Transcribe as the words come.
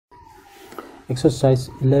Exercise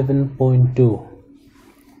 11.2.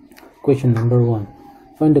 Question number 1.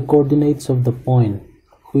 Find the coordinates of the point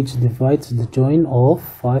which divides the join of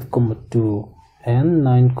 5,2 and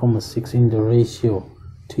 9,6 in the ratio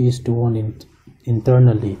 3:1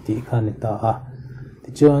 internally. Ti khanita a.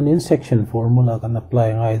 The join in section formula can apply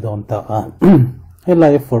ngai don ta a.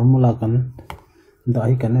 Helai formula kan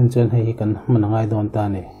dai kan enchen he kan manangai don ta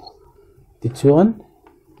ni. Ti chuan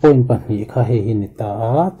point pa ni kha he hi ni ta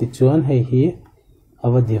a. Ti chuan he hi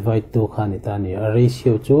ava divide to khanita ni. A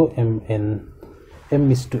ratio to m/n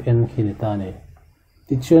hi ni ta ni.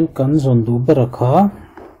 Ti chuan kan zon du bera kha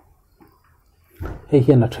he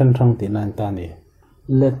hi na thren thang ti nan ta ni.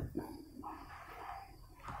 Let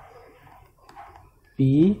p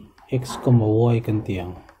x, y kan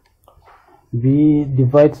tiang. B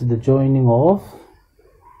divides the joining of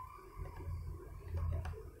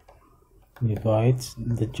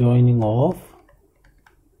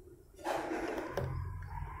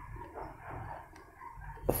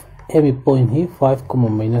every point here 5,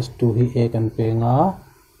 -2 hi a kan pe nga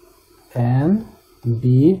and b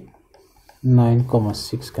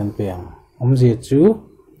 9,6 kan pe ang omje chu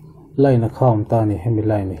line kham ta ni hemi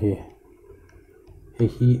line hi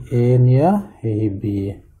a nia hi b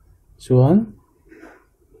chuan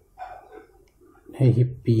hi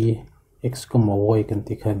p x, y kan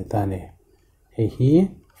ti khani ta ni hi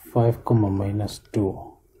 5, -2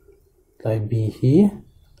 lai b hi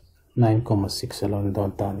 9,6 alone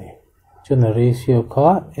don ta ni chuan ratio kha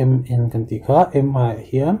mn kan ti kha mi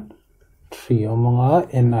hian 3 omanga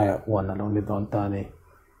ni 1 alone don ta ni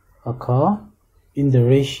akha in the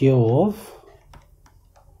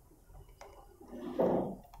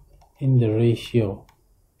ratio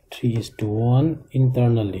 3:1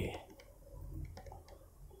 internally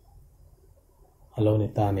alone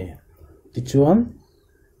ta ni ti chuan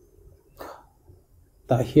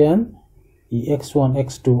ta hian x1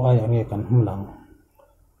 x2 ai ange kan hmlang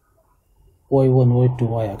y1 y2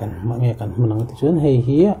 ai kan ange kan hmlang ti chuan hei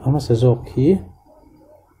hi ama sa jok hi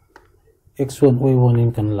x1 y1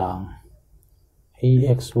 in kan lang hei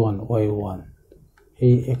x1 y1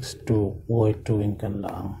 hei x2 y2 in kan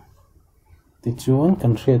lang ti chuan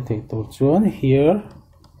kan hriat thei tur chuan here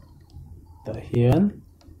ta hian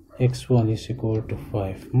x1 is equal to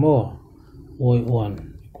 5 more y1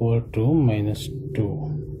 equal to -2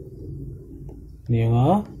 nianga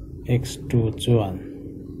x2 chuan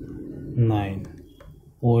 9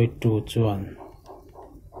 y2 chuan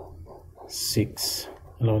 6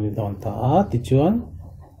 lo ni don ta a ti chuan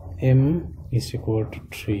m is equal to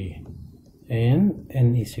 3 and n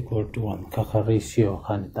is equal to 1 kha ratio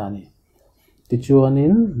khan ta ni ti chuan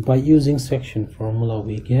in by using section formula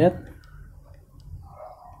we get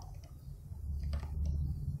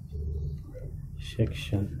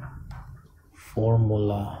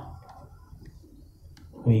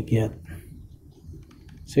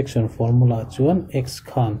section formula chuan x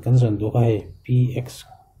khan kan zon du kha he px,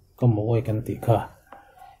 y kan ti kha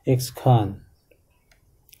x khan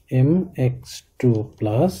mx2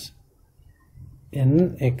 plus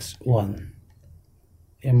nx1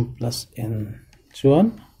 m plus n chuan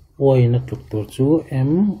y na tuk tur chu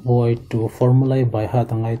my2 formula by ha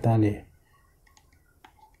tangai ta ni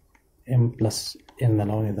m plus n na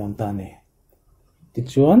lo ni don ta ni ti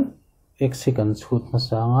chuan x kan chhut ma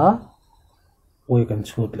sanga y kan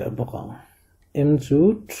chhut le boka m chu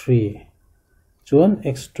 3 chuan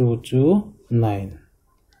x2 chu 9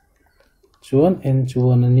 chuan n chu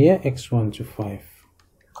 1 ania x1 chu 5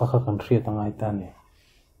 kha kan thria tangai ta ni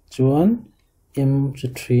chuan m chu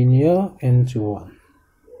 3 nia n chu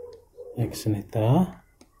 1 x ni ta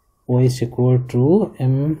y is equal to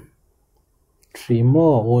m 3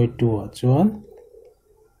 more y2 chuan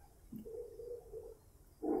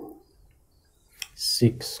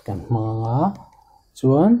 6 kan hmanga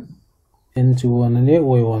chuan n chu 1 ania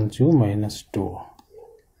y1 chu -2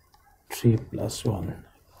 3 plus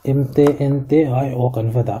 1 mt nt ai o kan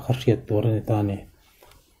vada kha hriat tur ni ta ni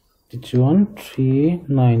ti chuan 3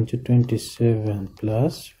 9 to 27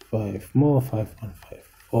 plus 5 more 5 and 5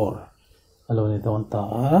 4 alo ni don ta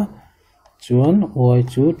chuan y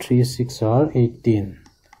chu 3 6 are 18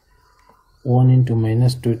 1 into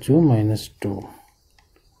 -2 chu -2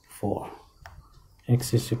 4 x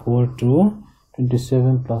is equal to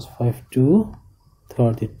 27 plus 5 2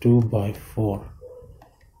 32 by 4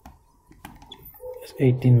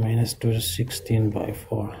 18 -2 is 16 by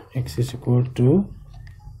 4 x is equal to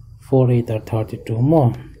 4 8 are 32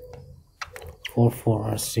 more 4 4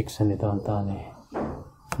 are 6 and it on tani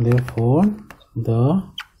therefore the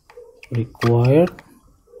required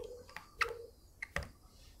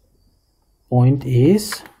point is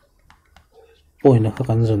point na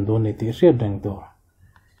kan zon do ni ti riat dang to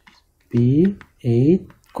p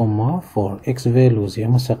 8,4 x value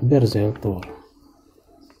siang sak ber zel to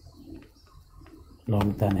lom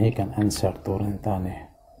tan he kan answer to ren ta ne